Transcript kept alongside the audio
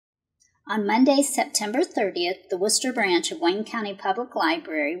On Monday, September 30th, the Worcester branch of Wayne County Public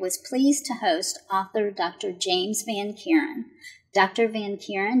Library was pleased to host author Dr. James Van Keuren. Dr. Van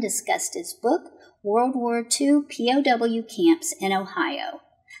Keuren discussed his book, World War II POW Camps in Ohio.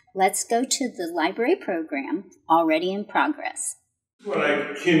 Let's go to the library program, already in progress. What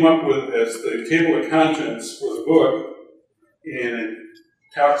I came up with as the table of contents for the book, and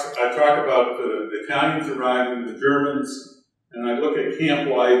I talk about the Italians arriving, the Germans, and I look at camp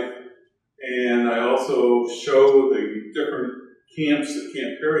life, and I also show the different camps that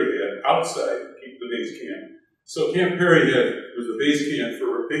Camp Perry had outside the base camp. So Camp Perry was a base camp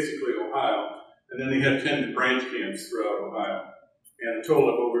for basically Ohio, and then they had 10 branch camps throughout Ohio, and a total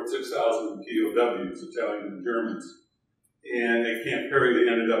of over 6,000 POWs, Italian and Germans. And at Camp Perry, they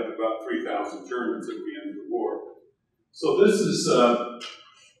ended up with about 3,000 Germans at the end of the war. So this is, I have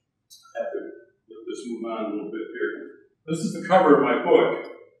to let this move on a little bit here. This is the cover of my book.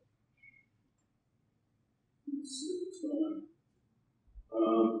 Let's see what's going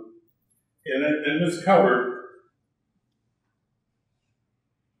on. And this cover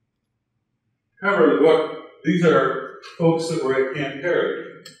of the book, these are folks that were at Camp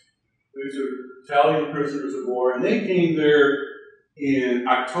Perry. These are Italian prisoners of war, and they came there in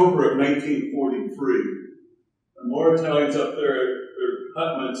October of 1943. And more Italians up there, they're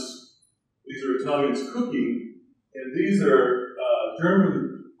hutments. These are Italians cooking, and these are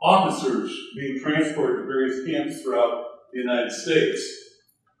German officers being transported to various camps throughout the United States.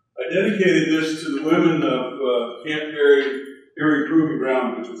 I dedicated this to the women of Camp Perry, Erie Proving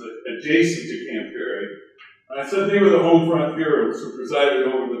Ground, which was adjacent to Camp Perry. And I said they were the home front heroes who presided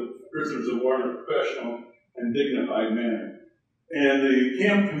over the prisoners of war in a professional and dignified manner. And the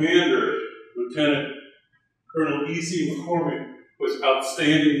camp commander, Lieutenant Colonel E.C. McCormick, was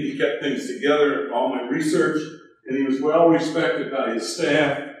outstanding. He kept things together in all my research, and he was well respected by his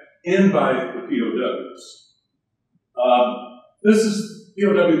staff and by the POWs. This is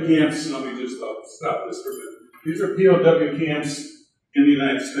POW camps, and let me just stop this for a minute. These are POW camps in the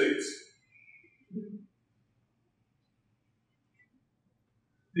United States.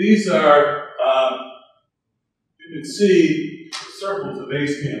 These are, you can see the circles of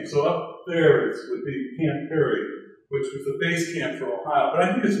base camp. So up there would be Camp Perry, which was the base camp for Ohio. But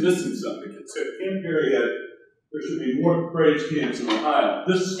I think it's missing something. It said Camp Perry there should be more branch camps in Ohio.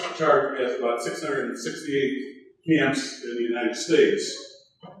 This chart has about 668 camps in the United States.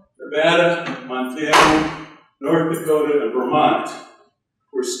 Nevada, Montana, North Dakota, and Vermont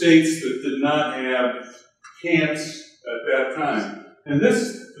were states that did not have camps at that time. And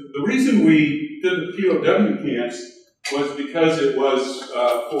the reason we did the POW camps was because it was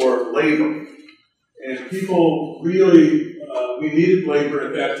for labor. And people really, we needed labor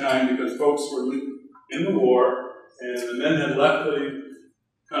at that time because folks were in the war and the men had left the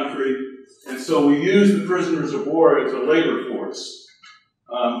country. And so we used the prisoners of war as a labor force.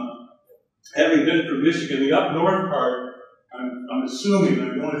 Having been from Michigan, the up north part, I'm assuming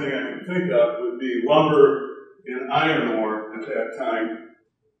that the only thing I can think of would be lumber and iron ore at that time.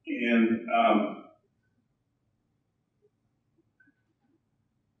 And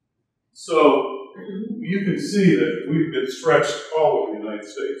so you can see that we've been stretched all over the United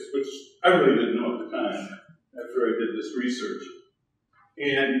States, which I really didn't know at the time after I did this research.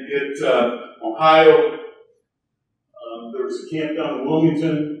 And Ohio, there was a camp down in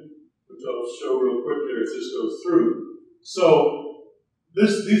Wilmington, which I'll show real quick here as this goes through. So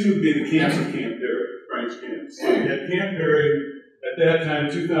these would be the camps of Camp Perry, branch camps. So you had Camp Perry, at that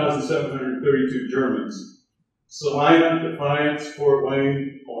time, 2,732 Germans. Salina, Defiance, Fort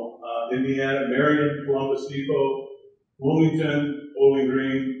Wayne, Indiana, Marion, Columbus Depot, Wilmington, Bowling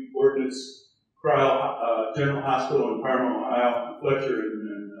Green, Ordnance, Cryle General Hospital in Parma, Ohio, Fletcher,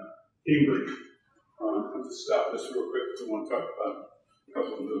 and Cambridge. I'll just stop this real quick because I want to talk about a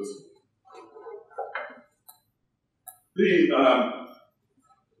couple of those. The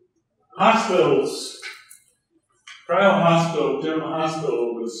hospitals, Cryle Hospital, General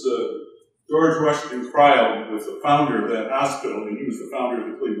Hospital, was George Washington Cryle was the founder of that hospital, and he was the founder of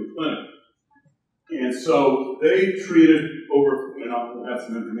the Cleveland Clinic. And so they treated over, and I'll have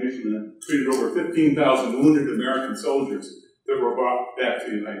some information there, treated over 15,000 wounded American soldiers that were brought back to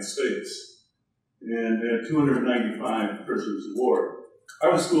the United States. And they had 295 prisoners of war. I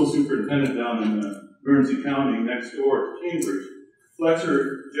was school superintendent down in Guernsey County next door to Cambridge.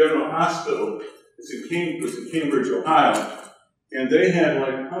 Fletcher General Hospital was in Cambridge, Ohio. And they had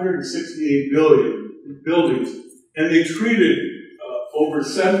like 168 buildings, and they treated over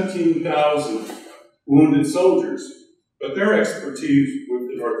 17,000 wounded soldiers. But their expertise was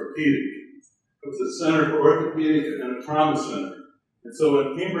in orthopedic. It was a center for orthopedic and a trauma center. And so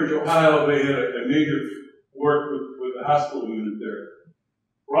in Cambridge, Ohio, they had a major work with the hospital unit there.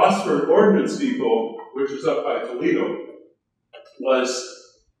 Rossford Ordnance Depot, which is up by Toledo, was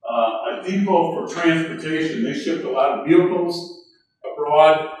a depot for transportation. They shipped a lot of vehicles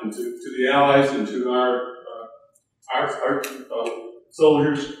abroad and to the Allies and to our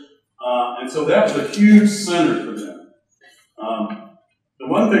soldiers. And so that was a huge center for them. The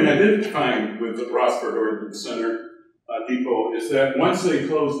one thing I did find with the Rossford Ordnance Center depot is that once they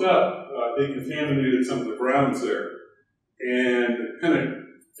closed up, they contaminated some of the grounds there. And kind of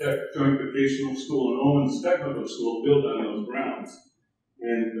Joint Vocational School and Owens Technical School built on those grounds.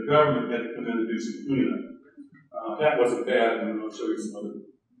 And the government had to come in and do some cleanup. That wasn't bad, and I'll show you some other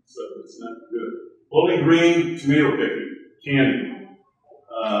stuff that's not good. Bowling Green, tomato picking, candy.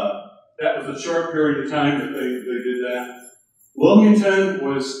 That was a short period of time that they did that. Wilmington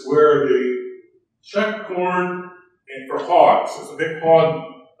was where they checked corn and for hogs. There's a big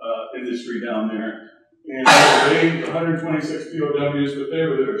hog industry down there. And they made 126 POWs, but they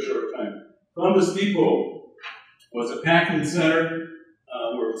were there a short time. Columbus Depot was a packing center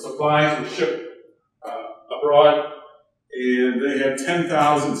where supplies were shipped abroad, and they had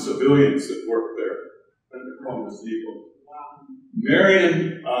 10,000 civilians that worked there at the Columbus Depot.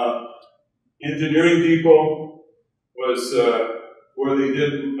 Marion Engineering Depot was where they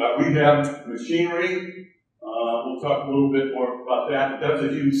did rehab machinery. We'll talk a little bit more about that, but that's a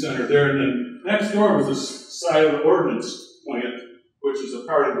huge center there. And then next door was a side of the ordnance plant, which is a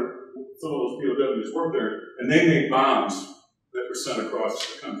part of some of those POWs worked there, and they made bombs that were sent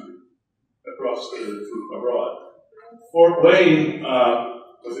across the country, abroad. Fort Wayne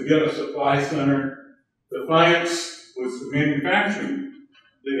was again a supply center. Defiance was manufacturing.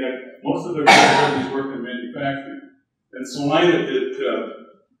 They had most of their POWs worked in manufacturing. And Salina did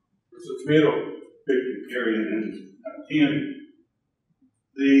was a tomato picking area and candy.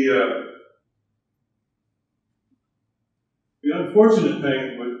 The unfortunate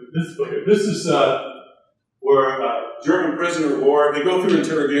thing with this book, this is where German prisoner of war, they go through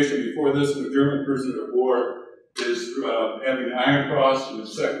interrogation before this, and the German prisoner of war is having the Iron Cross and the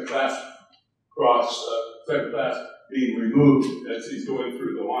second class being removed as he's going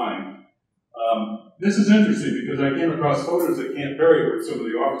through the line. This is interesting because I came across photos at Camp Perry where some of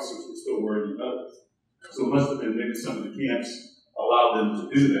the officers were still wearing medals. So it must have been maybe some of the camps allowed them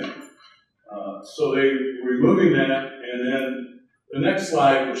to do that. So they were removing that, and then the next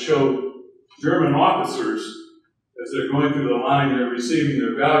slide will show German officers as they're going through the line, they're receiving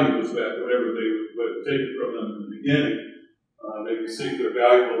their valuables back, whatever they would have taken from them in the beginning. They received their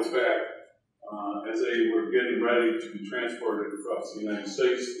valuables back as they were getting ready to be transported across the United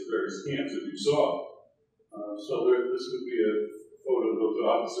States to the various camps that you saw. So this would be a photo of those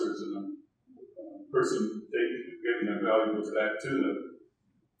officers and a person giving their valuables back to them.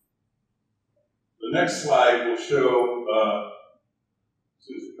 The next slide will show, as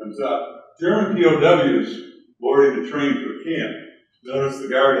soon as it comes up, German POWs boarding the train to a camp. Notice the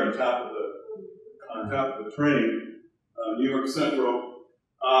guard on top of the train, New York Central.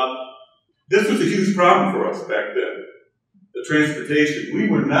 This was a huge problem for us back then, the transportation. We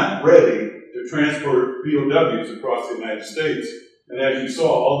were not ready to transport POWs across the United States. And as you saw,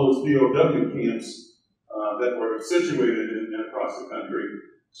 all those POW camps that were situated across the country.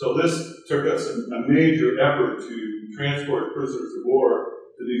 So this took us a major effort to transport prisoners of war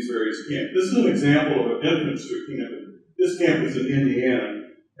to these various camps. This is an example of an infantry camp. This camp was in Indiana,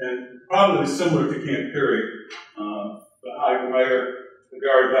 and probably similar to Camp Perry. The high wire, the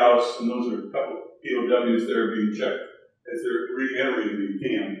guardhouse, and those are a couple of POWs there being checked as they're re-entering the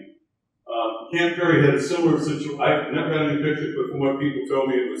camp. Camp Perry had a similar situation. I've never had any pictures, but from what people told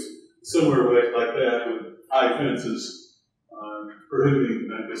me, it was similar like that with high fences prohibiting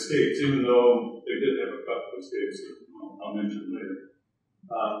escapes, even though they did have a couple of escapes that I'll mention later.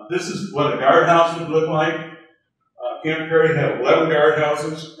 This is what a guardhouse would look like. Camp Perry had 11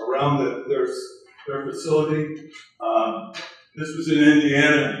 guardhouses around their facility. This was in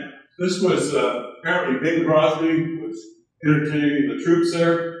Indiana. This was apparently Bing Crosby was entertaining the troops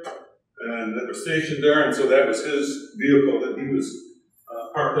there and that were stationed there, and so that was his vehicle that he was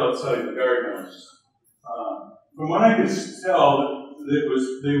parked outside the guardhouse. From what I could tell,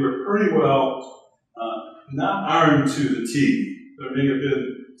 they were pretty well not armed to the teeth. There may have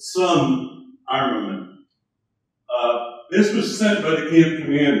been some armament. This was sent by the camp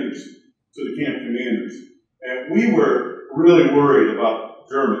commanders to the camp commanders, and we were really worried about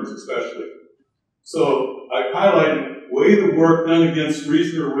Germans especially. So I highlighted, weigh the work done against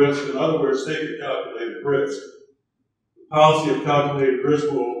reason or risk, in other words, take a calculated risk. The policy of calculated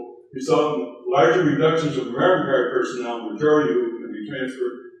risk will result in larger reductions of American Guard personnel, the majority of whom can be be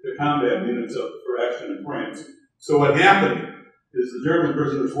transferred to combat units for action in France. So what happened is the German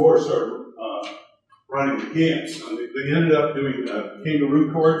prisoners of war started running the camps. And they ended up doing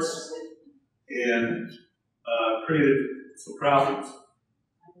kangaroo courts and created some problems.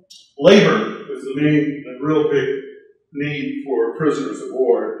 Labor was the real big need for prisoners of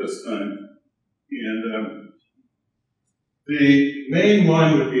war at this time. And the main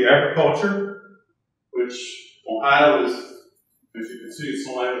one would be agriculture, which Ohio is, as you can see, it's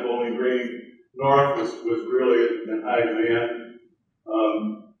the line of Bowling Green. North was really in high demand.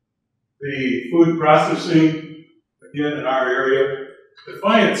 The food processing, again, in our area.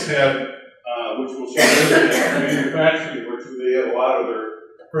 Defiance had, which will show manufacturing, which they had a lot of their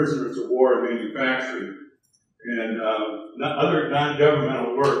prisoners of war in manufacturing, and other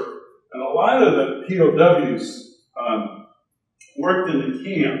non-governmental work. And a lot of the POWs worked in the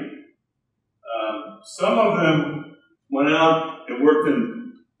camp. Some of them went out and worked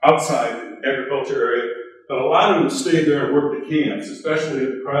outside in the agriculture area, but a lot of them stayed there and worked at camps, especially at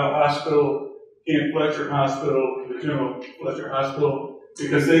the Cryle Hospital, Camp Fletcher Hospital, the General Fletcher Hospital,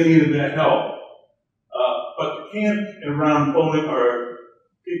 because they needed that help. But the camp around Bowling, or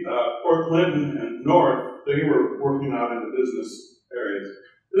Port Clinton and North, they were working out in the business areas.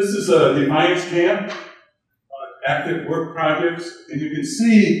 This is a Defiance camp, active work projects, and you can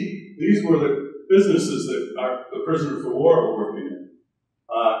see these were the businesses that the prisoners of war were working in.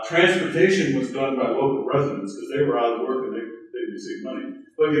 Transportation was done by local residents because they were out of work and they received money.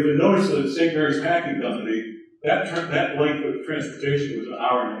 But you can notice that St. Mary's Packing Company, that length of transportation was an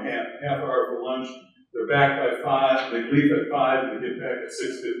hour and a half hour for lunch. They're back by 5, they leave at 5, and they get back at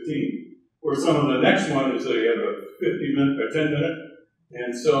 6:15. Or some of the next one is they have a 50-minute or 10-minute.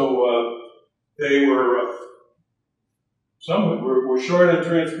 And so they were, some were short on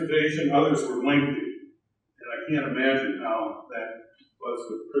transportation, others were lengthy. And I can't imagine how that was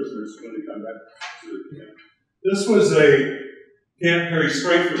with prisoners when they come back to the camp. This was a Camp Perry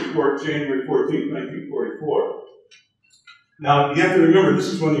strength report, January 14, 1944. Now, you have to remember, this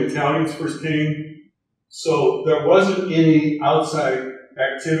is when the Italians first came, so there wasn't any outside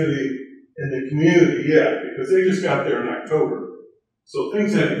activity in the community yet, because they just got there in October. So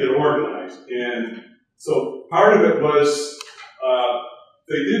things had to get organized. And so part of it was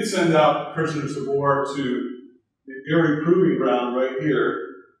they did send out prisoners of war to the Erie Proving Ground right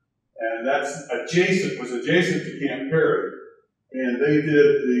here, and that's was adjacent to Camp Perry. And they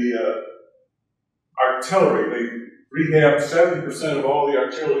did the artillery. They rehabbed 70% of all the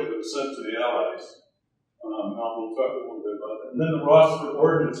artillery that was sent to the Allies. We'll talk a little bit about that. And then the Rossford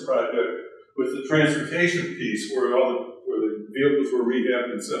Ordnance Project was the transportation piece where the vehicles were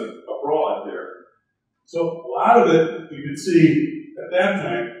rehabbed and sent abroad there. So a lot of it, you can see at that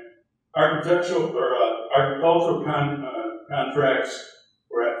time, agricultural contracts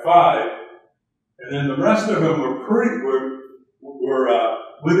were at 5, and then the rest of them were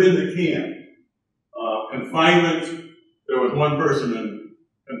within the camp. Confinement, there was one person in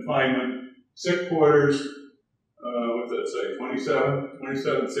confinement. Sick quarters, what's that say,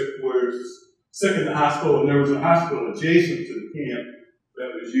 27 sick quarters. Sick in the hospital, and there was a hospital adjacent to the camp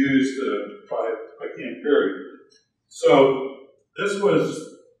that was used by Camp Perry. So this was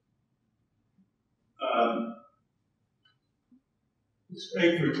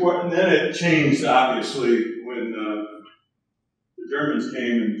strength report, and then it changed, obviously, when the Germans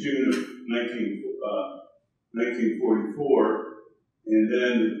came in June of 1944, and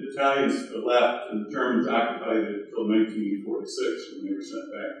then the Italians left, and the Germans occupied it until 1946, when they were sent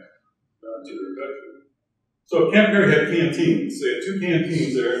back to their country. So Camp Perry had canteens. They had 2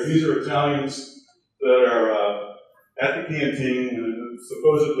 canteens there. These are Italians that are at the canteen, and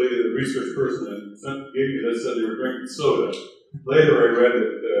supposedly the research person that gave me this said they were drinking soda. Later I read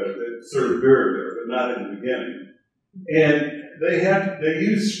that they served beer there, but not in the beginning. And they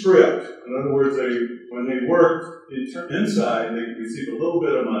used script. In other words, when they worked inside, they received a little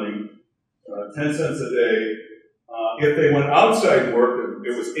bit of money, 10 cents a day. If they went outside work,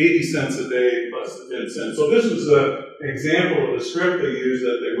 it was 80 cents a day plus the 10 cents. So this was an example of the script they used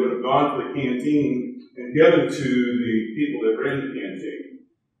that they would have gone to the canteen and given to the people that ran the canteen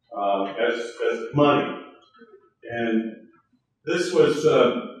as money. And this was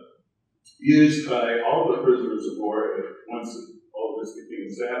used by all the prisoners of war once all this became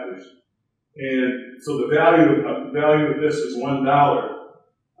established. And so the value of this is $1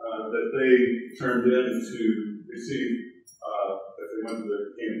 that they turned in to receive if they went to the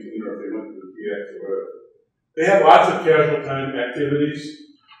canteen or if they went to the PX or whatever. They had lots of casual time activities.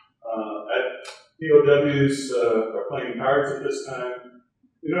 POWs are playing cards at this time.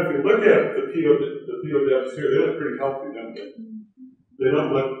 You know, if you look at the POWs here, they look pretty healthy, don't they? they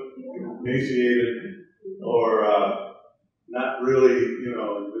don't look emaciated or not really, you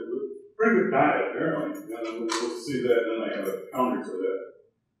know, pretty good diet apparently. And we'll see that, and then I have a counter to that.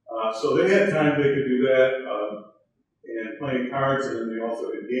 So they had time they could do that, and playing cards, and then they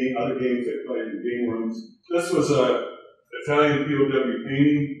also had other games they played in game rooms. This was a Italian POW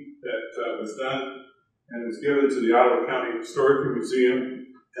painting that was done and was given to the Ottawa County Historical Museum,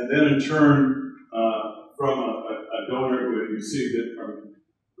 and then in turn from a donor who had received it from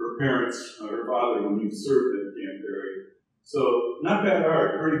her parents, her father, when he served at Camp Perry. So not bad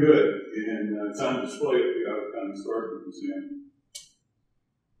art, pretty good, and it's on display at the Ottawa County Historical Museum.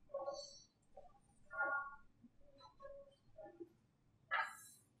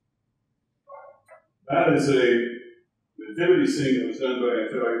 That is a nativity scene that was done by an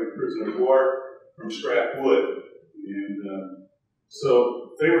Italian prisoner of war from scrap wood. And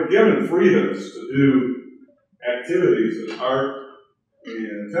so they were given freedoms to do activities and art,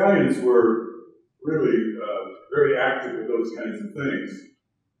 and Italians were really very active with those kinds of things.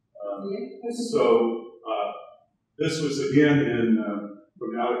 This was again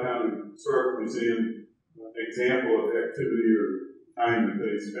from the Ottawa County Historical Museum, an example of activity or time that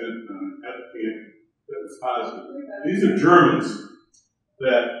they spent at the camp that was positive. These are Germans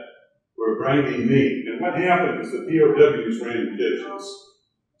that were grinding meat, and what happened is the POWs ran kitchens.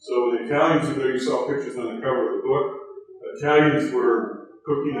 So the Italians were there, you saw pictures on the cover of the book. The Italians were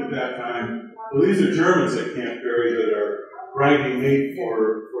cooking at that time. Well, these are Germans at Camp Perry that are grinding meat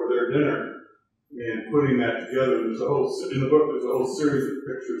for their dinner and putting that together. There's in the book, there's a whole series of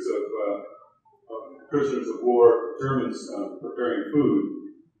pictures of prisoners of war, Germans preparing food.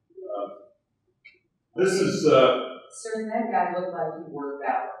 This is... Sir, that guy looked like he worked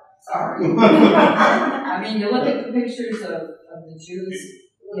out. Sorry. I mean, you look at the pictures of the Jews,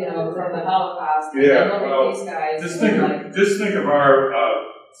 you know, from the Holocaust, and yeah, look at these guys. Just think of our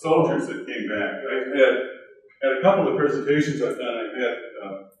soldiers that came back. I've had a couple of presentations I've done. I've had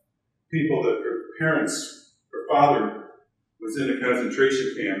people that their parents, their father was in a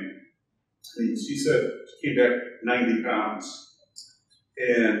concentration camp. And she said she came back 90 pounds.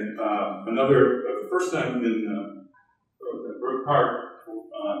 And the first time in Brook Park,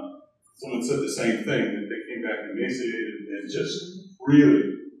 someone said the same thing, that they came back emaciated and just really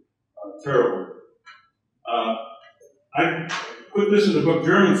terrible. I put this in the book.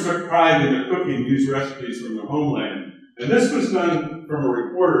 Germans took pride in their cooking these recipes from their homeland. And this was done from a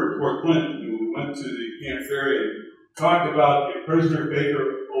reporter at Fort Clinton who went to the Camp Ferry and talked about a prisoner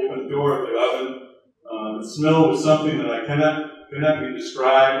baker open door of the oven. The smell was something that I cannot be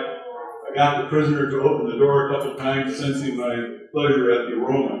described. I got the prisoner to open the door a couple times, sensing my pleasure at the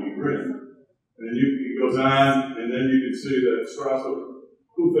aroma. He grinned. And he goes on, and then you can see that Strasse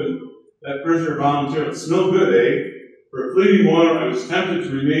that prisoner volunteer. It smelled good, eh? For a fleeting moment, I was tempted to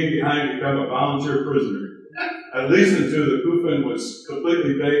remain behind and become a volunteer prisoner. I listened to the Keuren was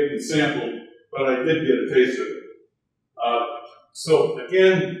completely baked and sampled, but I did get a taste of it. So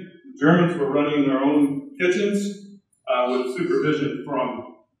again, the Germans were running their own kitchens with supervision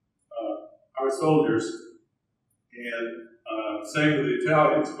from our soldiers, and same with the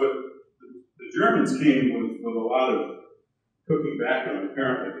Italians. But the Germans came with a lot of cooking background,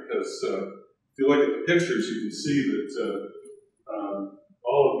 apparently, because if you look at the pictures, you can see that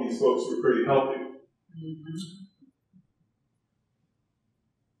all of these folks were pretty healthy. Mm-hmm.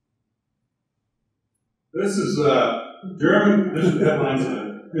 This is German. This is headlines in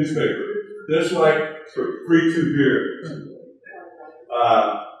a newspaper. This like for free to beer.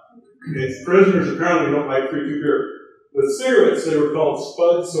 Its prisoners apparently don't like free to beer. With cigarettes, they were called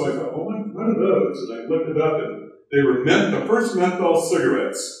Spuds. So I thought, well, what are those? And I looked it up, and they were the first menthol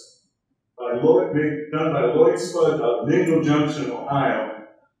cigarettes done by Lloyd Spud of Mingo Junction, Ohio,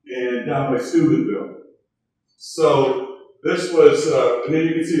 and down by Steubenville. So this was, and then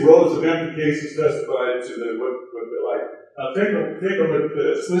you can see rows of empty cases testified to what they're like. Now take a look at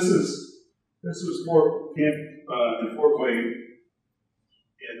this. This was Fort Camp in Fort Wayne,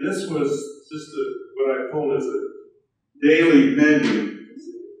 and this was just what I call as a daily menu.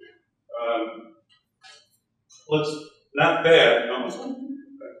 Not bad. I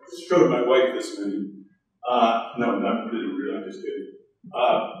showed my wife this menu. No, didn't really. I'm just kidding.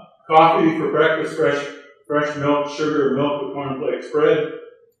 Coffee for breakfast, fresh milk, sugar, milk with cornflakes, bread,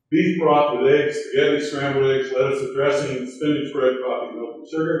 beef broth with eggs, spaghetti, scrambled eggs, lettuce and dressing, spinach bread, coffee, milk, and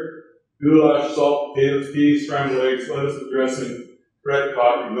sugar, goulash, salt, potatoes, peas, scrambled eggs, lettuce and dressing, bread,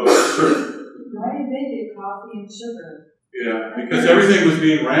 coffee, milk, and sugar. Why did they get coffee and sugar? Yeah, because everything was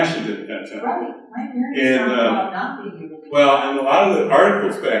being rationed at that time. Right. My parents talked about not being able to. Well, and a lot of the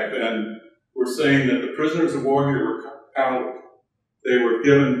articles back then were saying that the prisoners of war here were coddled. they were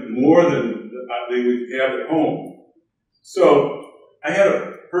given more than they would have at home. So I had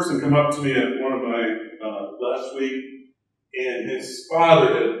a person come up to me at one of my last week, and his father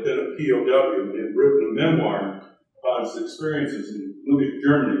had been a POW and had written a memoir about his experiences in moving to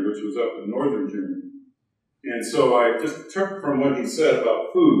Germany, which was up in northern Germany. And so I just took from what he said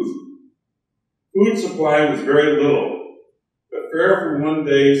about food. Food supply was very little. The fare for one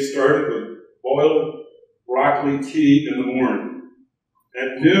day started with boiled broccoli tea in the morning.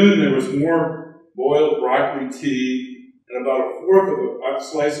 At noon, there was more boiled broccoli tea and about a fourth of a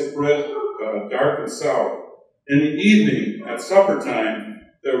slice of bread, dark and sour. In the evening, at supper time,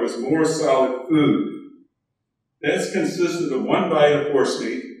 there was more solid food. This consisted of 1 bite of horse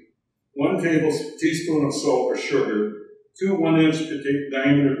meat, 1 teaspoon of salt or sugar, 2 1-inch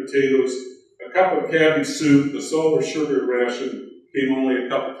diameter potatoes, a cup of cabbage soup. The salt or sugar ration came only a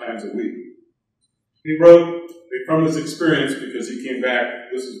couple times a week. He wrote from his experience, because he came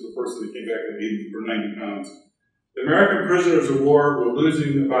back, this is the person that came back at 80 or 90 pounds. The American prisoners of war were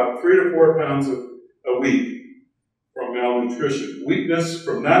losing about 3 to 4 pounds a week from malnutrition. Weakness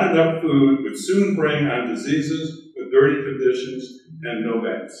from not enough food would soon bring on diseases with dirty conditions and no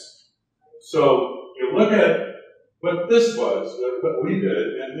beds. So you look at what this was, what we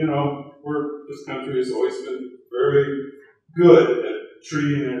did, and this country has always been very good at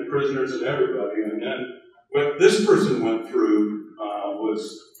treating their prisoners and everybody, and what this person went through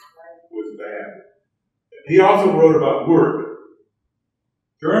was bad. He also wrote about work.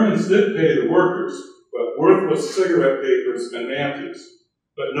 Germans did pay the workers, but worthless cigarette papers and matches,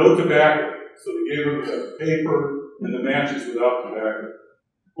 but no tobacco. So they gave them the paper and the matches without tobacco.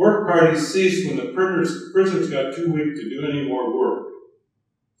 Work parties ceased when the prisoners got too weak to do any more work.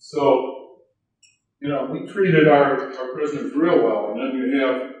 So, we treated our prisoners real well, and then you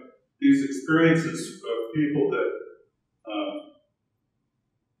have these experiences of people that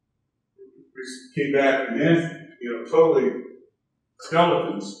came back and totally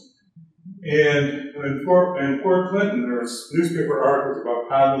skeletons. And in Fort Clinton, there was newspaper articles about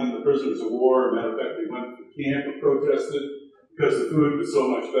coddling the prisoners of war. Matter of fact, they went to camp and protested because the food was so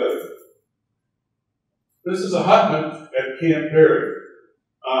much better. This is a hut at Camp Perry.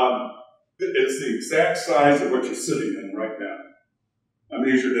 It's the exact size of what you're sitting in right now. I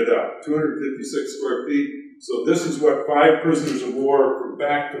measured it out, 256 square feet. So this is what 5 prisoners of war from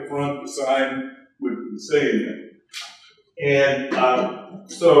back to front to side would be staying in. And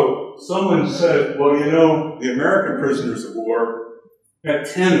so someone said, well, the American prisoners of war had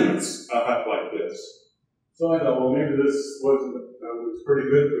 10 units, a hut like this. So I thought, well, maybe this was pretty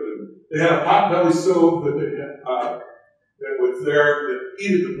good for them. They had a potbelly stove that they had, that was there that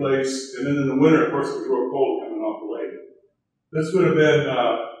heated the place, and then in the winter, of course, it was real cold coming off the lake. This would have been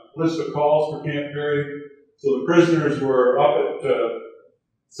a list of calls for Camp Perry. So the prisoners were up at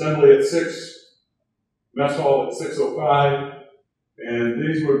assembly at 6, mess hall at 6:05, and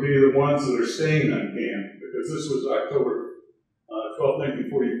these would be the ones that are staying on camp, because this was October 12,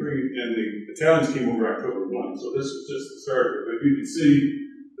 1943, and the Italians came over October 1, so this was just the start. But you can see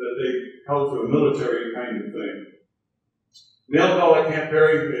that they held to a military kind of thing. Mail call at Camp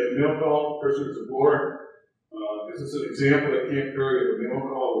Perry, we had mail call, prisoners of war. This is an example at Camp Perry of a mail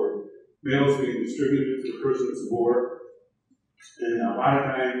call where mail is being distributed to the prisoners of war. And a lot of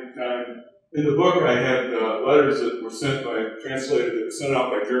time, in the book I had letters that were translated, that were sent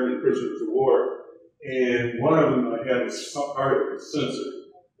out by German prisoners of war. And one of them I had was part of it was censored.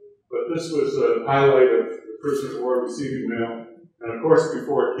 But this was a highlight of the prisoners of war receiving mail. And of course,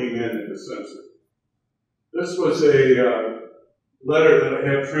 before it came in, it was censored. This was a letter that I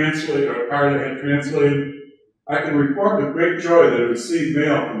had translated, or a card I had translated. I can report with great joy that I received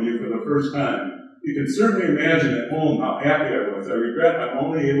mail from you for the first time. You can certainly imagine at home how happy I was. I regret I'm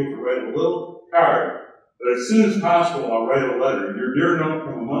only able to write a little card, but as soon as possible I'll write a letter. Your dear note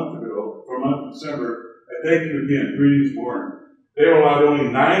from a month ago, for a month of December, I thank you again. Greetings, Warren. They were allowed only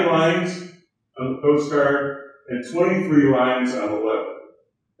 9 lines on the postcard and 23 lines on the letter.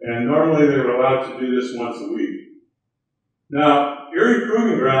 And normally they were allowed to do this once a week. Now, Erie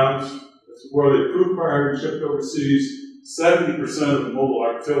Proving Grounds, where they proof fired and shipped overseas 70% of the mobile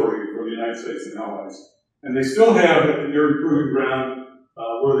artillery for the United States and Allies. And they still have at the Erie Proving Ground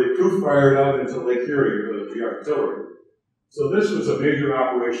where they proof fired out into Lake Erie the artillery. So this was a major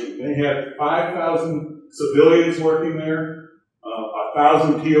operation. They had 5,000 civilians working there,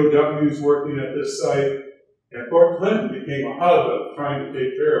 1,000 POWs working at this site, and Fort Clinton became a hub of trying to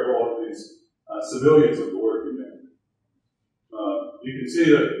take care of all of these civilians that were working there. You can see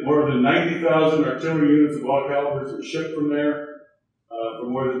that more than 90,000 artillery units of all calibers were shipped from there. For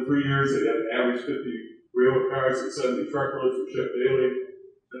more than 3 years, they had an average 50 railroad cars and 70 truckloads were shipped daily.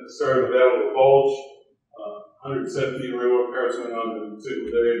 At the start of the Battle of the Bulge, 117 railroad cars went on in a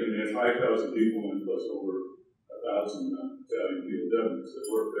single day, and they had 5,000 people and plus over 1,000 Italian POWs that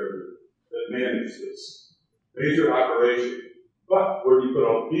worked there that managed this major operation. But where do you put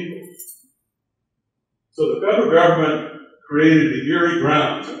all the people? So the federal government created the Erie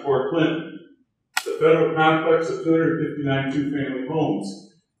Grounds in Fort Clinton, the federal complex of 259 two-family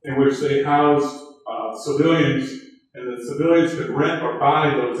homes in which they housed civilians, and the civilians could rent or buy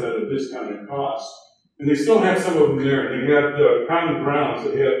those at a discounted cost. And they still have some of them there, and they have common grounds.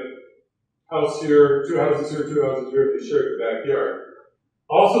 They have house here, two houses here, they share the backyard.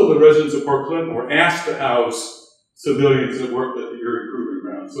 Also, the residents of Fort Clinton were asked to house civilians that worked at the Erie Proving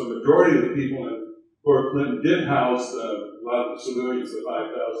Ground. So the majority of the people in Fort Clinton did house a lot of the civilians, the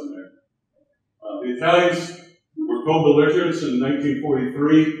 5,000 there. The Italians were co-belligerents in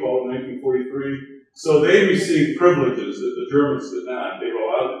 1943, fall of 1943, so they received privileges that the Germans did not. They were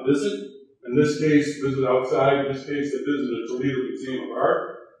allowed to visit. In this case, visit outside. In this case, they visited the Toledo Museum of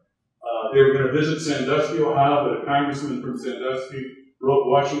Art. They were going to visit Sandusky, Ohio, but a congressman from Sandusky wrote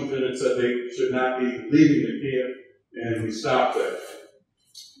Washington and said they should not be leaving the camp, and we stopped that.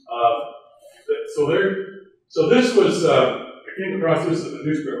 So this was, I came across this in the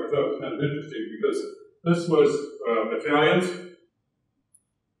newspaper. I thought it was kind of interesting because this was Italians,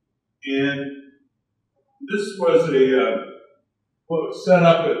 and this was what was set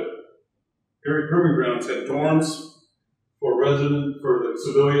up at Erie Proving Grounds, had dorms for the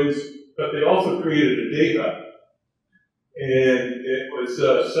civilians, but they also created a day hut. And it was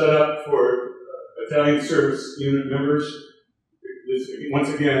set up for Italian service unit members. Once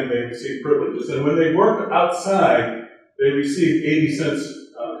again, they received privileges. And when they worked outside, they received 80 cents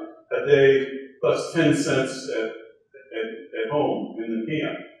a day plus 10 cents at home in the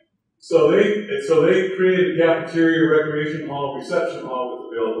camp. So they created a cafeteria, recreation hall, reception hall was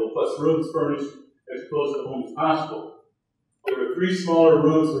available, plus rooms furnished as close to home as possible. There were 3 smaller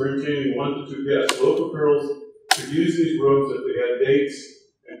rooms for entertaining 1 to 2 guests. Local girls could use these rooms if they had dates,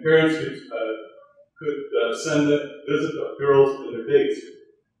 and parents could visit the girls and their dates.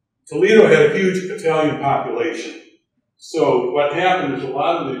 Toledo had a huge Italian population. So what happened is a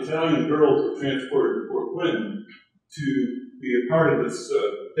lot of the Italian girls were transported to Fort Clinton to be a part of this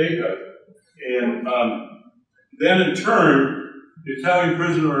day hut. And then in turn, the Italian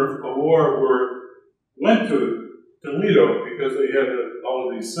prisoners of war went to Toledo because they had all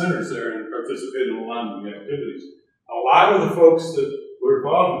of these centers there and participated in a lot of the activities. A lot of the folks that were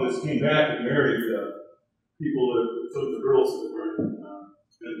involved with this came back and married people, some of the girls that were in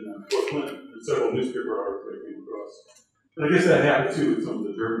Fort Clinton. There's several newspaper articles that came across. And I guess that happened too with some of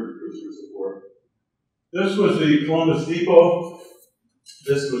the German prisoners of war. This was the Columbus Depot.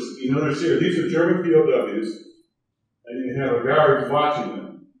 This was, you notice here, these are German POWs, and you have a guard watching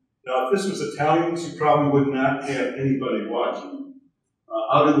them. Now, if this was Italians, you probably would not have anybody watching them.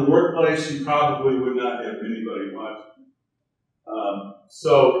 Out in the workplace, you probably would not have anybody watching.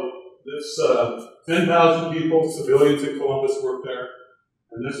 So this 10,000 people, civilians in Columbus, worked there,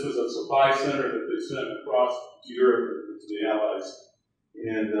 and this was a supply center that they sent across to Europe to the Allies,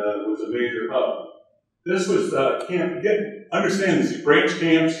 and it was a major hub. This was camp. Understand this: branch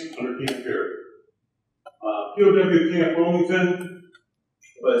camps under Camp Keuren. POW Camp Wilmington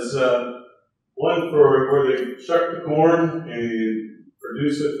was one for where they shuck the corn and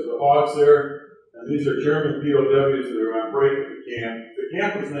produce it for the hogs there. And these are German POWs that are on break at the camp. The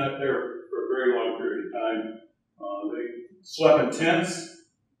camp was not there for a very long period of time. They slept in tents.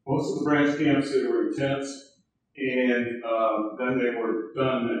 Most of the branch camps, they were in tents. And then they were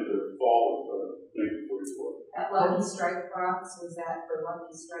done at the fall of 1944. That Lucky Strike box, was that for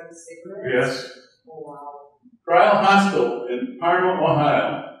Lucky Strike cigarettes? Yes. Oh, wow. Trial Hospital in Parma,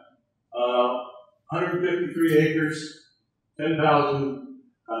 Ohio. 153 acres,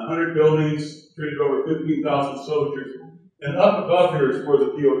 100 buildings, treated over 15,000 soldiers. And up above here is where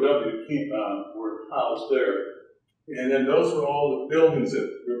the POW were housed there. And then those were all the buildings at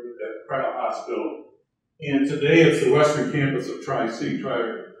Trial Hospital. And today it's the western campus of Tri-C,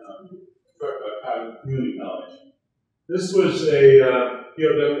 Community College. This was a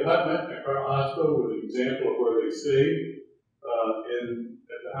POW hut at Trial Hospital with an example of where they stayed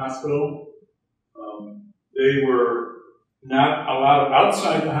at the hospital. They were not allowed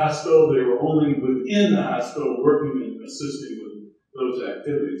outside the hospital. They were only within the hospital working and assisting with those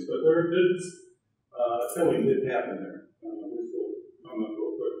activities. But there killing did happen there. Which will come up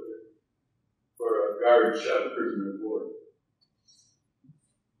real quick there. Where a guard shot a prisoner of war.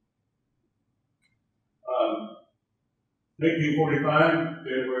 1945,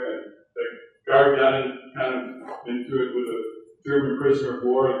 the guard got in been through it with a German prisoner of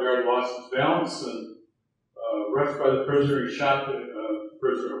war. The guard lost his balance and rushed by the prisoner. He shot the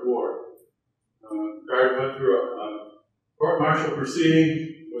prisoner of war. The guard went through a court-martial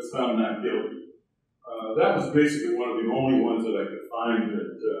proceeding, was found not guilty. That was basically one of the only ones that I could find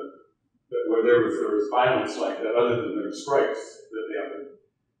that where there was violence like that, other than their strikes that happened.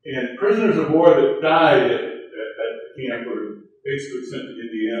 And prisoners of war that died at the camp were basically sent to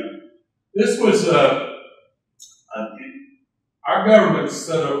Indiana. This was our government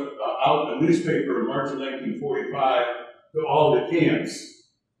set out a newspaper in March of 1945 to all the camps,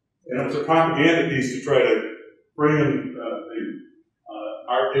 and it was a propaganda piece to try to bring in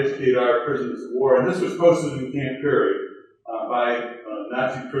educate our prisoners of war. And this was posted in Camp Keuren by a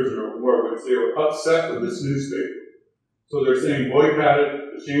Nazi prisoner of war, because they were upset with this newspaper. So they're saying boycott it,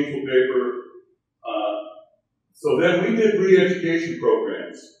 a shameful paper. So then we did re-education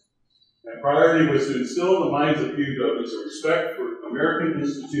programs. And priority was to instill in the minds of POWs a respect for American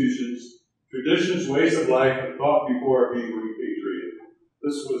institutions, traditions, ways of life, and thought before being repatriated.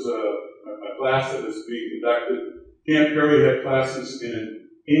 This was a class that was being conducted. Camp Keuren had classes in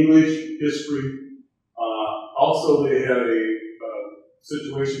English, history. Also, they had a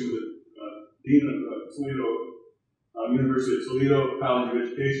situation with the Dean of Toledo, University of Toledo College of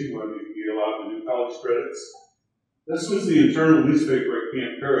Education, where we allowed the new college credits. This was the internal newspaper at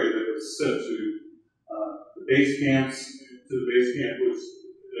Camp Keuren that was sent to the base camps, to the base campus,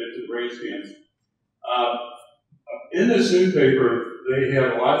 to the range camps. In this newspaper, they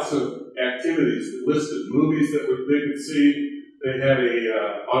had lots of activities that listed movies that they could see. They had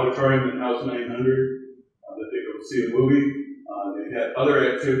a auditorium in House 900 that they could see a movie. They had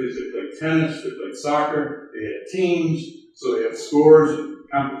other activities. They played tennis. They played soccer. They had teams. So they had scores and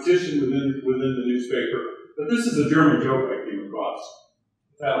competition within the newspaper. But this is a German joke I came across.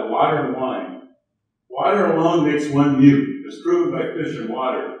 It's out of water and wine. Water alone makes one mute, as proven by fish and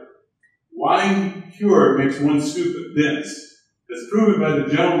water. Wine pure makes one stupid, Vince, as proven by the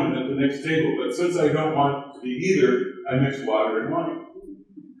gentleman at the next table. But since I don't want to be either, I mix water and wine.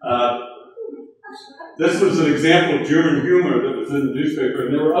 This was an example of German humor that was in the newspaper,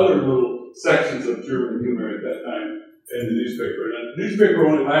 and there were other little sections of German humor at that time in the newspaper. And the newspaper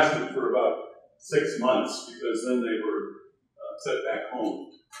only lasted for about 6 months, because then they were sent back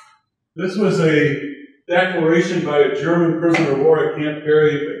home. This was a declaration by a German prisoner of war at Camp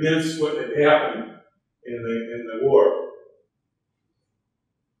Keuren against what had happened in the war.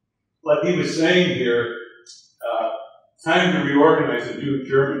 Like he was saying here, time to reorganize and do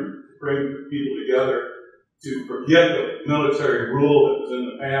German, to bring people together, to forget the military rule that was in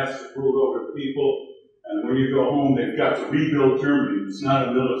the past, that ruled over the people, and when you go home, they've got to rebuild Germany. It's not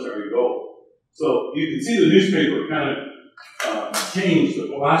a military goal. So you can see the newspaper kind of changed the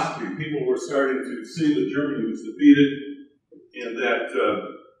philosophy. People were starting to see that Germany was defeated, and that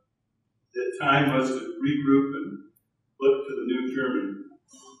time was to regroup and look to the new Germany.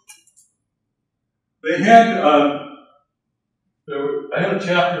 They had I had a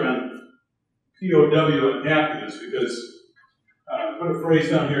chapter on POW and happiness, because I put a phrase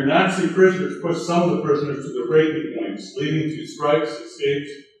down here: Nazi prisoners pushed some of the prisoners to the breaking points, leading to strikes,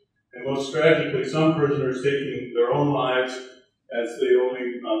 escapes, and most tragically, some prisoners taking their own lives as the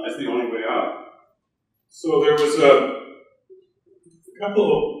only way out. So there was a couple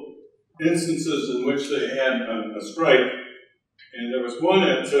of instances in which they had a strike, and there was one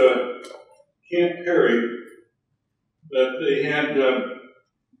at Camp Keuren that they had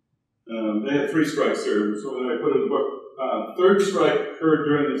 3 strikes there. So that I put in the book. Third strike occurred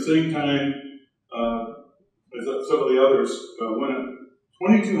during the same time as some of the others, when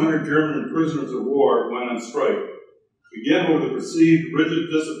 2,200 German prisoners of war went on strike, again with a perceived rigid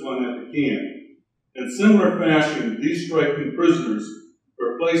discipline at the camp. In similar fashion, these striking prisoners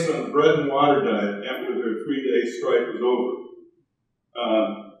were placed on a bread and water diet after their 3-day strike was over.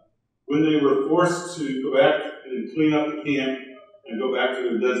 When they were forced to go back and clean up the camp and go back to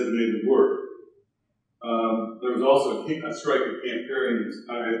their designated work. There was also a strike at Camp Keuren.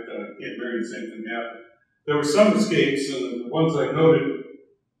 Camp Keuren, the same thing happened. There were some escapes, and the ones I noted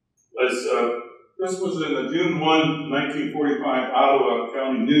was, this was in the June 1, 1945 Ottawa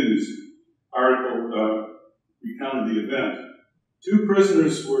County News article recounted the event. 2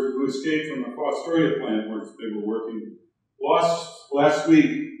 prisoners who escaped from the Fostoria plant where they were working last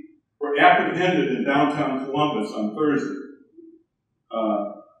week were apprehended in downtown Columbus on Thursday.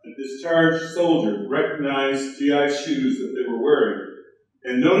 A discharged soldier recognized GI shoes that they were wearing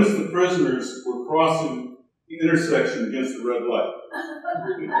and noticed the prisoners were crossing the intersection against the red light.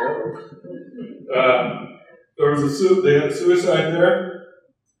 They had a suicide there.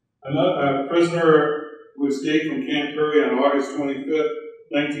 A prisoner who escaped from Camp Keuren on August 25th,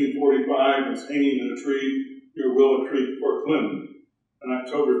 1945, was hanging in a tree near Willow Creek, Fort Clinton, on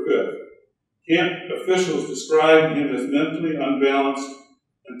October 5th. Camp officials described him as mentally unbalanced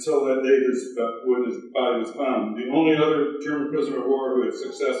until that day when his body was found. The only other German prisoner of war who had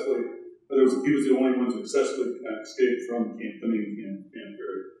successfully, he was the only one who successfully escaped from the main Camp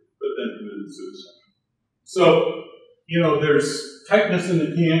Keuren, but then committed suicide. So, you know, there's tightness in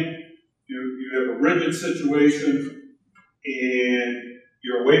the camp. You have a rigid situation, and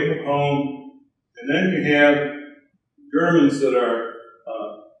you're away from home, and then you have Germans that are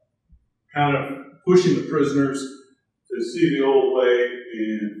kind of pushing the prisoners to see the old way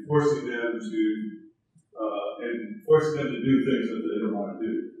and forcing them to do things that they don't want to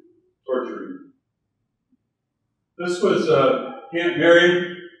do, torturing. This was Camp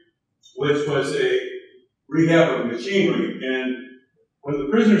Marion, which was a rehab of machinery, and when the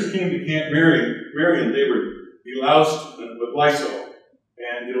prisoners came to Camp Marion, they were deloused with Lysol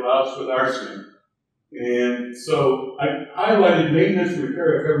and deloused with arsenic. And so I highlighted maintenance and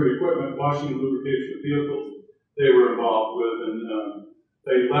repair of heavy equipment, washing and lubrication of vehicles they were involved with, and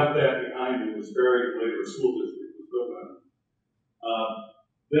they left that behind and was buried later. A school district was built on it.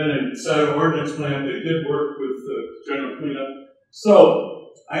 Then inside of ordnance plant, they did work with general cleanup. So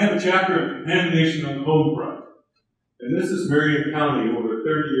I have a chapter on contamination on the home front. And this is Marion County. Over a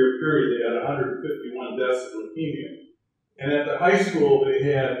 30-year period, they had 151 deaths of leukemia. And at the high school, they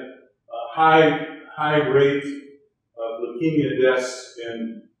had a high rate of leukemia deaths,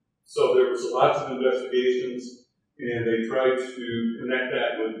 and so there was lots of investigations, and they tried to connect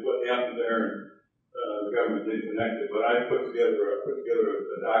that with what happened there, and the government didn't connect it. But I put together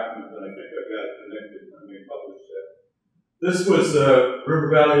a document that I think I got it connected, and I may publish that. This was River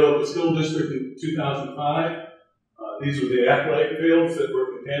Valley Local School District in 2005. These were the athletic fields that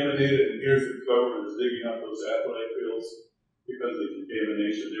were contaminated, and here's the government is digging up those athletic fields because of the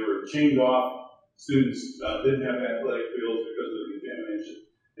contamination. They were chained off. Students didn't have athletic fields because of the contamination.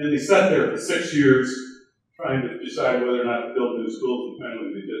 And they sat there for 6 years trying to decide whether or not to build new schools, and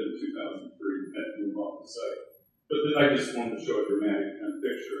finally they did in 2003 and had to move off the site. But then I just wanted to show a dramatic kind of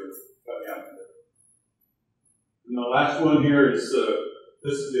picture of what happened there. And the last one here is,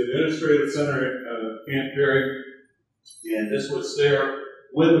 this is the Administrative Center at Camp Keuren. And this was there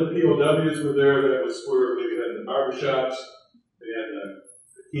when the POWs were there. That was where they had the barbershops, they had the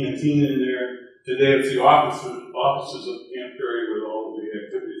canteen in there. Today it's the offices of Camp Keuren with all of the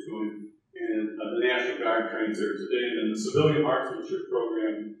activities going, and the National Guard trains there today. And then the Civilian Marksmanship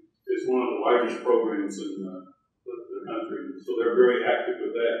Program is one of the largest programs in the country, so they're very active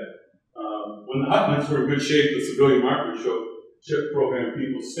with that. When the Hutmans were in good shape, the Civilian Marksmanship Program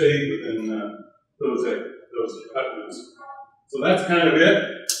people stayed within those Hutmans. So that's kind of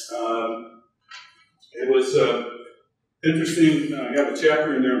it. It was interesting. I have a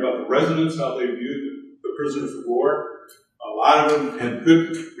chapter in there about the residents, how they viewed the prisoners of war. A lot of them had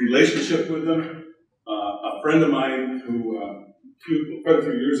good relationship with them. A friend of mine who quite a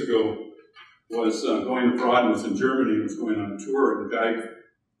few years ago was going abroad and was in Germany and was going on a tour, and the guy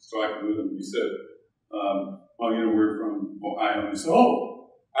was talking with him. He said, well, you know, we're from Ohio. And he said,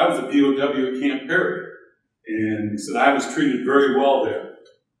 oh, I was a POW at Camp Keuren. And he said, I was treated very well there.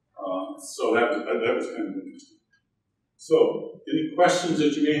 So that was kind of interesting. So, any questions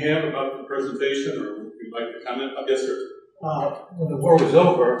that you may have about the presentation, or if you'd like to comment? Yes, sir. When the war was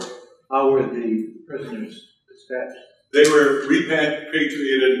over, how were the prisoners dispatched? They were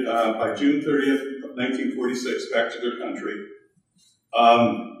repatriated by June 30th of 1946 back to their country.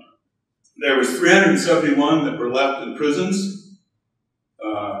 There was 371 that were left in prisons.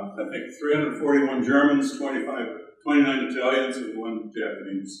 I think 341 Germans, 29 Italians, and 1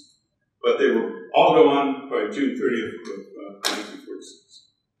 Japanese. But they were all gone by June 30th of 1946.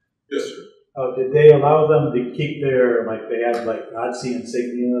 Yes, sir. Did they allow them to keep their, they had Nazi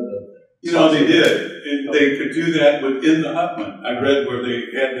insignia? You know, they did. And they could do that within the Hutman. I read where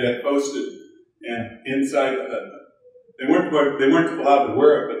they had that posted, and inside the Hutman. They weren't allowed to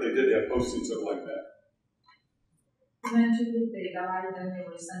wear it, but they did have postings of like that. You mentioned if they died, then they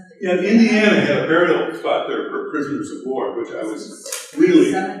were sent to... Yeah, Indiana had a burial spot there for prisoners of war, which I was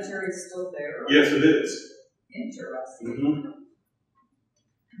really... The cemetery is still there? Yes, it is. Interesting. Mm-hmm.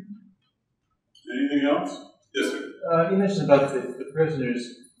 Anything else? Yes, sir. You mentioned about the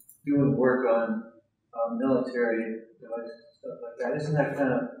prisoners doing work on military stuff like that. Isn't that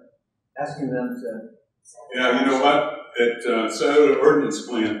kind of asking them to... Yeah, you know what? At Scioto Ordnance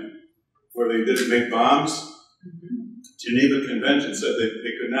Plant, where they didn't make bombs, Geneva Convention said they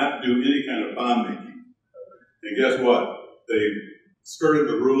could not do any kind of bomb making. And guess what? They skirted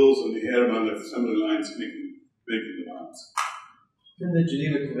the rules, and they had them on the assembly lines making the bombs. Didn't the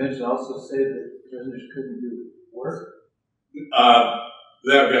Geneva Convention also say that prisoners couldn't do work?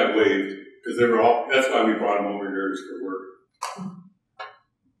 That got waived because they were all. That's why we brought them over here for work.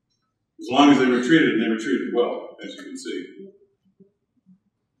 As long as they were treated, and they were treated well, as you can see.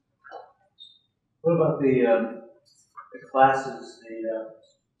 What about the classes, the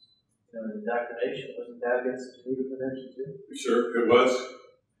indoctrination? Wasn't that against the Geneva Convention too? Sure, it was.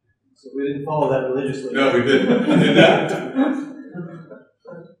 So we didn't follow that religiously. No, we didn't. We did not.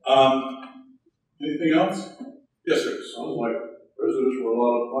 Anything else? Yes, sir. Sounds like prisoners were a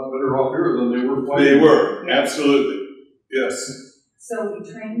lot better off here than they were fighting. They were, absolutely. Yes. So we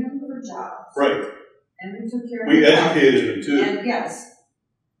trained them for jobs. Right. And we took care of We them. educated them too. And yes.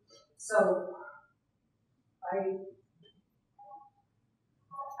 So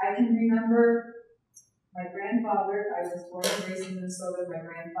I can remember my grandfather. I was born and raised in Minnesota. My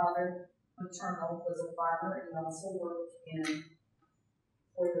grandfather, maternal, was a farmer and also worked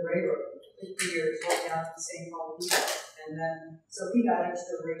for the railroad 50 years, worked down at the St. Paul Depot. And then, so he got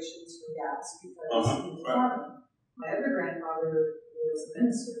extra rations for gas because he was farming. My other grandfather was a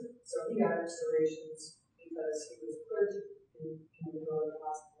minister, so he got extra rations because he was clergy and would go to the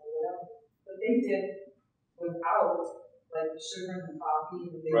hospital or whatever. But they did without like sugar and coffee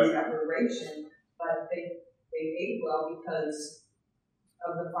and things that were rationed, but they ate well because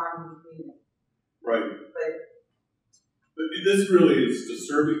of the farming community. Right. But this really is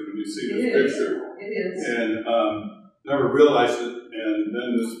disturbing when you see this picture. It is. And never realized it. And then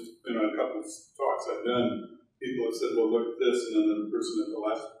this, a couple of talks I've done, people have said, well, look at this. And then the person at the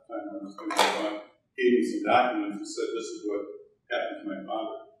last time I was going to talk gave me some documents and said, this is what happened to my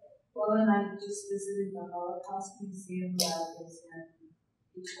father. Well, then I just visited the Holocaust Museum that is in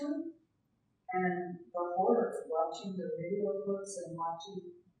Keuren, and the horror, watching the video books and watching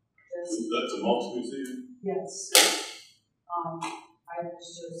just... That's a multi-museum? Yes. I was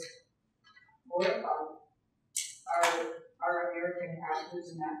just horrified. Our American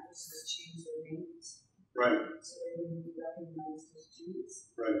actors and actresses changed their names. Right. So they wouldn't be recognized as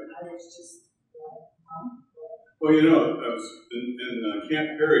Jews. Right. I was just like, Well, I was in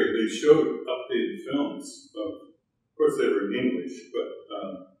Camp Perry. They showed updated films of course, they were in English, but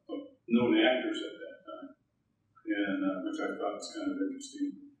known actors at that time, and which I thought was kind of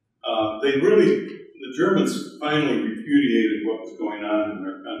interesting. The Germans finally repudiated what was going on in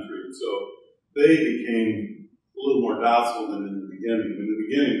their country, and so they became a little more docile than in the beginning. In the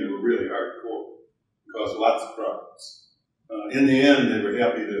beginning, they were really hardcore, caused lots of problems. In the end, they were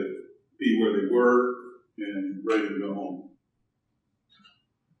happy to be where they were and ready to go home.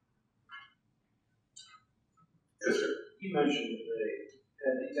 Yes, sir. You mentioned that they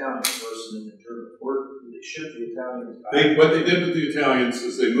had the Italian person in the German work. Did they ship the Italians back? What they did with the Italians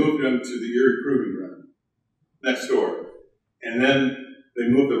is they moved them to the Erie Proving Ground next door. And then they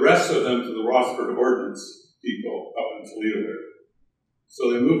moved the rest of them to the Rossford Ordnance Depot up in Toledo there.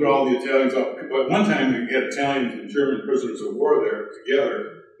 So they moved all the Italians up. But one time we had Italians and German prisoners of war there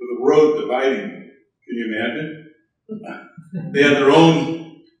together with a road dividing them. Can you imagine? They had their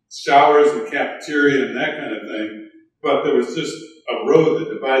own showers and cafeteria and that kind of thing, but there was just a road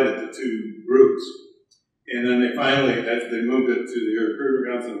that divided the two groups. And then they finally, as they moved it to the Erie Proving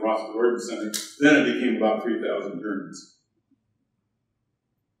Grounds and the Rossford Ordnance Center, then it became about 3,000 Germans.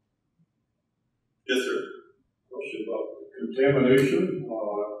 Yes, sir. Question about contamination.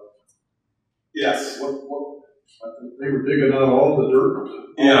 Yes. I think they were digging out all the dirt.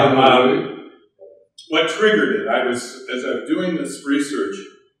 Yeah. What triggered it? As I was doing this research,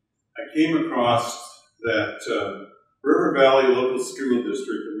 I came across that River Valley Local School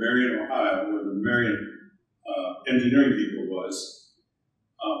District in Marion, Ohio, where the Marion Engineering Depot was,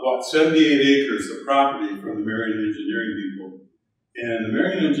 bought 78 acres of property from the Marion Engineering Depot. And the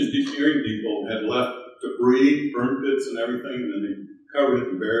Marion Engineering Depot had left debris, burn pits and everything, and then they covered it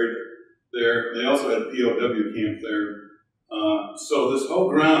and buried it there. They also had a POW camp there. So this whole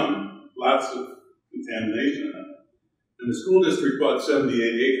ground, lots of contamination on it. And the school district bought 78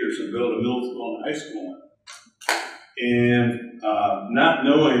 acres and built a middle school and high school on it. And not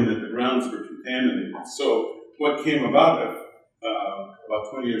knowing that the grounds were contaminated. So what came about it,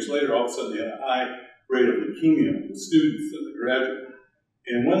 about 20 years later, all of a sudden they had a high rate of leukemia with students and the graduate.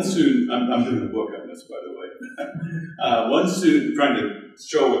 And one student, I'm doing a book on this, by the way. One student trying to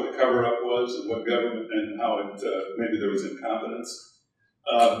show what the cover-up was and what government and how it maybe there was incompetence.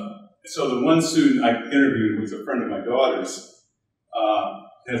 So the one student I interviewed, who was a friend of my daughter's,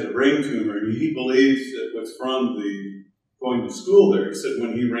 has a brain tumor, and he believes it was from the going to school there. He said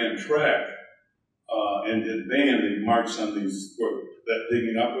when he ran track and did band, he marched on these that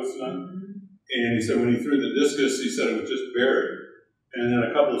digging up was done. And he said when he threw the discus, he said it was just buried. And then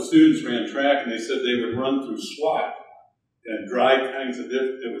a couple of students ran track, and they said they would run through SWAT and dry kinds of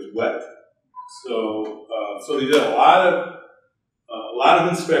it was wet. So so they did a lot of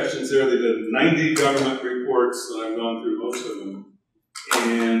inspections there. They did 90 government reports, and I've gone through most of them.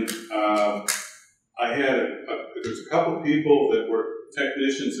 And I had there was a couple of people that were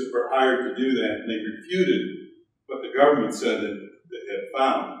technicians that were hired to do that, and they refuted what the government said that they had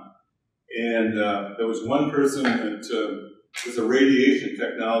found. And there was one person that was a radiation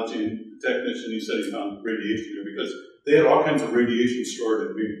technology technician. He said he found radiation there because they had all kinds of radiation stored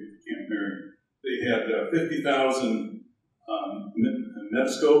at Camp Keuren. They had 50,000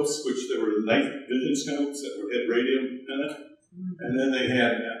 metscopes, which there were night vision scopes that had radium in it. And then they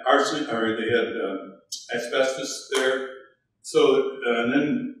had arsenic, or they had asbestos there. So, and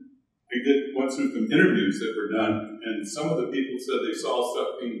then we went through some interviews that were done, and some of the people said they saw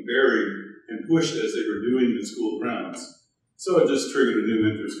stuff being buried and pushed as they were doing the school grounds. So it just triggered a new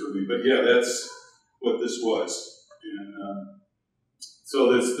interest for me. But yeah, that's what this was. And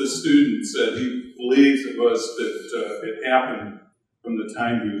so this student said he believes it was that it happened from the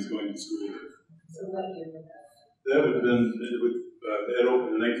time he was going to school. So what year was that? That would have been, that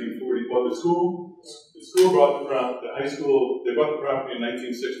opened in 1940. Well, the school bought the high school, they bought the property in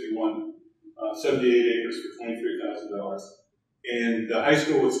 1961, 78 acres for $23,000. And the high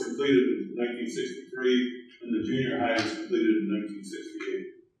school was completed in 1963, and the junior high was completed in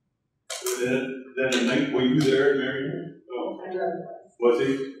 1968. Were you there, Mary? Oh. Was he?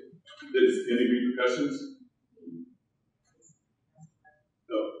 Did any repercussions?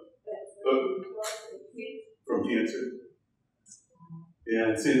 No. From cancer?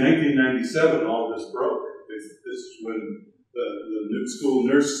 Yeah, see, in 1997, all this broke. This is when the school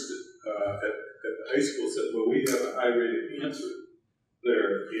nurse at the high school said, well, we have a high rate of cancer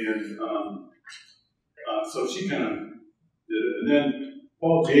there. And so she kind of did it. And then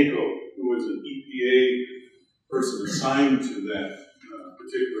Paul Jaco, who was an EPA person assigned to that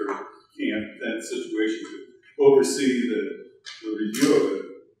particular camp, that situation, to oversee the review of it,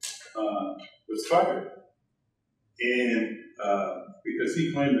 was fired. And because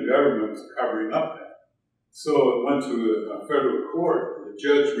he claimed the government was covering up that. So it went to a federal court. The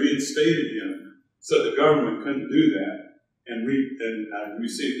judge reinstated him, said the government couldn't do that, and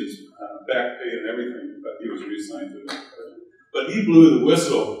received his back pay and everything, but he was reassigned to it. But he blew the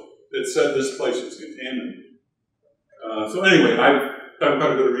whistle that said this place was contaminated. So anyway, I've done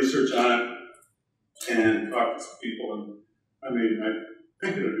quite a bit of research on it and talked to some people. And I mean, I'm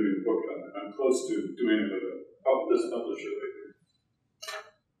thinking of doing a book on it. I'm close to doing it with this publisher right here.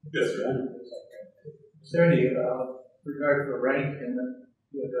 Yes, sir. Is there any regard for rank in the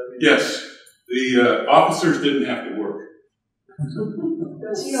POW? Yes, the officers didn't have to work. So,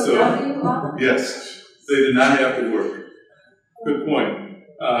 yes, they did not have to work. Good point.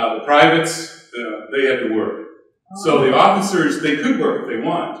 The privates, they had to work. So the officers, they could work if they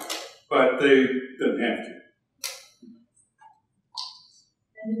want, but they didn't have to.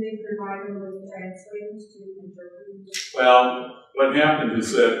 And do they provide them with translators to interpret? Well, what happened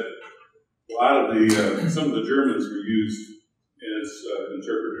is that a lot of some of the Germans were used as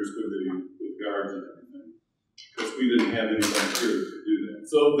interpreters with guards and everything, because we didn't have anybody here to do that.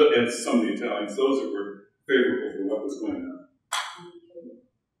 So, and some of the Italians, those that were favorable for what was going on.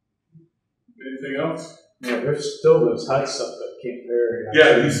 Anything else? Yeah, there's still those huts up at Camp Keuren. Yeah,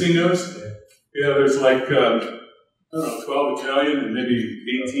 have you seen those? Yeah, there's like, I don't know, 12 Italian and maybe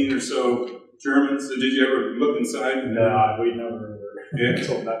 18 or so Germans. Did you ever look inside? No, we never yeah.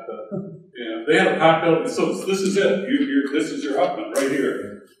 told that to. Yeah, they had a pot belly. So this is it. This is your hutman right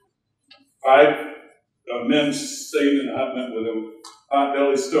here. 5 men staying in the hutman with a pot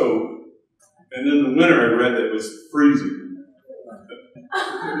belly stove. And in the winter, I read that it was freezing.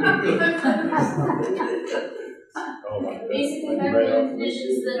 Basically, better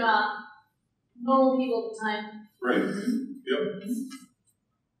conditions than normal people at the time. Right. Yep.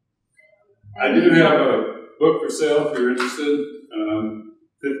 I do have a book for sale if you're interested.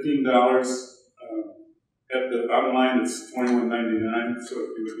 $15. At the online, it's $21.99. So if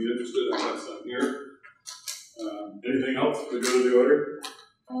you would be interested, I have some here. Anything else to go to the order?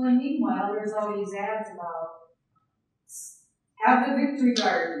 Well, and meanwhile, there's all these ads about have the victory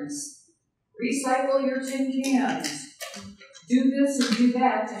gardens, recycle your tin cans, do this and do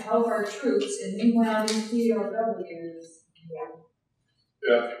that to help our troops, and meanwhile these POWs,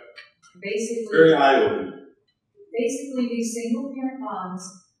 Yeah. basically, Very eye-opening. basically these single parent moms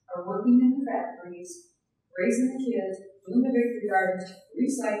are working in the factories, raising the kids, doing the victory gardens,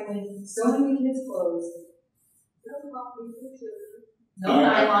 recycling, sewing the kids' clothes. No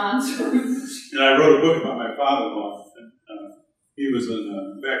nylons. And I wrote a book about my father-in-law. He was in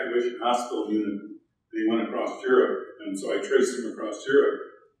an evacuation hospital unit. He went across Europe, and so I traced him across Europe.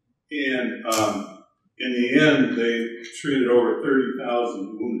 And in the end, they treated over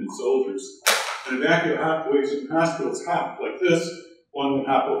 30,000 wounded soldiers. And evacuation hospitals hopped like this. One would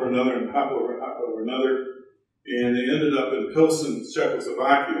hop over another and hop over another. And they ended up in Pilsen,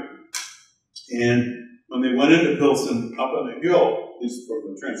 Czechoslovakia. And when they went into Pilsen, up on the hill, at least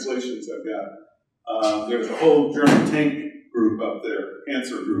from the translations I've got, there's a whole German tank group up there,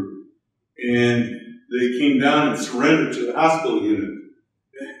 cancer group. And they came down and surrendered to the hospital unit.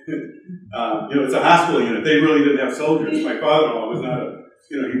 It's a hospital unit. They really didn't have soldiers. My father-in-law was not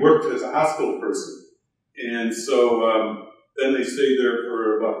he worked as a hospital person. And so then they stayed there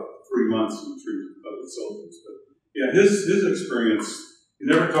for about 3 months and treated other soldiers. But yeah, his experience, he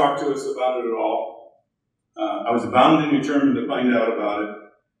never talked to us about it at all. I was bound and determined to find out about it.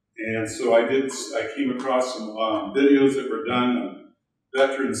 And so I came across some videos that were done of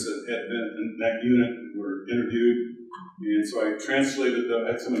veterans that had been in that unit and were interviewed. And so I translated them,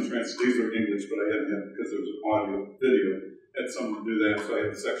 had someone translate, these are English, but I hadn't had, because there was an audio, video, had someone do that, so I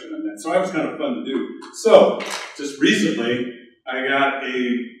had a section on that. So that was kind of fun to do. So, just recently, I got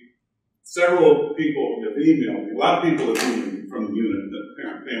several people have emailed me, a lot of people have emailed me from the unit, the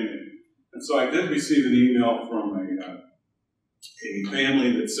parent family. And so I did receive an email from a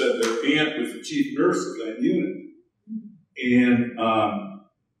family that said their aunt was the chief nurse of that unit. And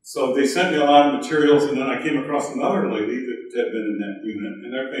so they sent me a lot of materials, and then I came across another lady that had been in that unit,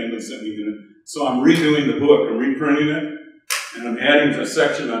 and their family sent me a unit. So I'm redoing the book, I'm reprinting it, and I'm adding a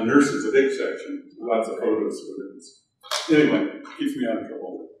section on nurses, a big section, lots of photos with it. Anyway, keeps me out of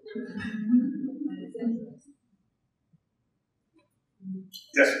trouble.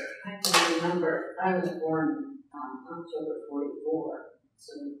 Yes? I can remember, I was born October 44,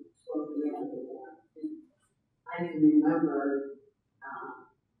 so toward the end of the war. I can remember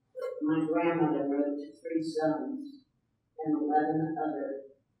my grandmother wrote to 3 sons and 11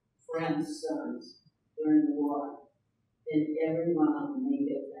 other friends' sons during the war, and every one of them made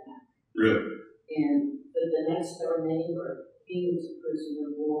it back. Really? And the next door neighbor, he was a prisoner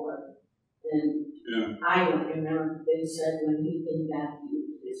of war. And yeah. I don't remember, they said when he came back, he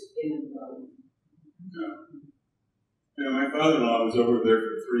was just in a boat. Yeah. Yeah, my father-in-law was over there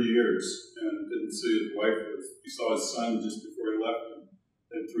for 3 years and didn't see his wife. He saw his son just before he left him,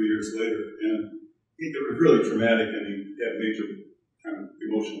 and 3 years later. And it was really traumatic, and he had major kind of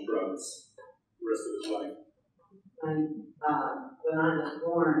emotional problems the rest of his life. When I was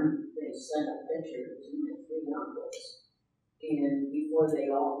born, they sent a picture to my 3 uncles. And before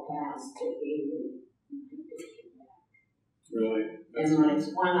they all passed, they gave me my picture back. Really? And my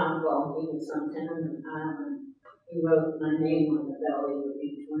one uncle, he was on Tenement Island. He wrote my name on the belly would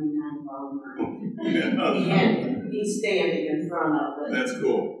be 29 Palmer. And he's standing in front of it. That's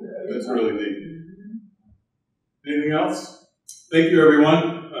cool. That's really neat. Anything else? Thank you,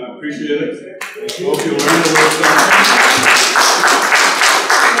 everyone. Appreciate it. Hope you learned a little something.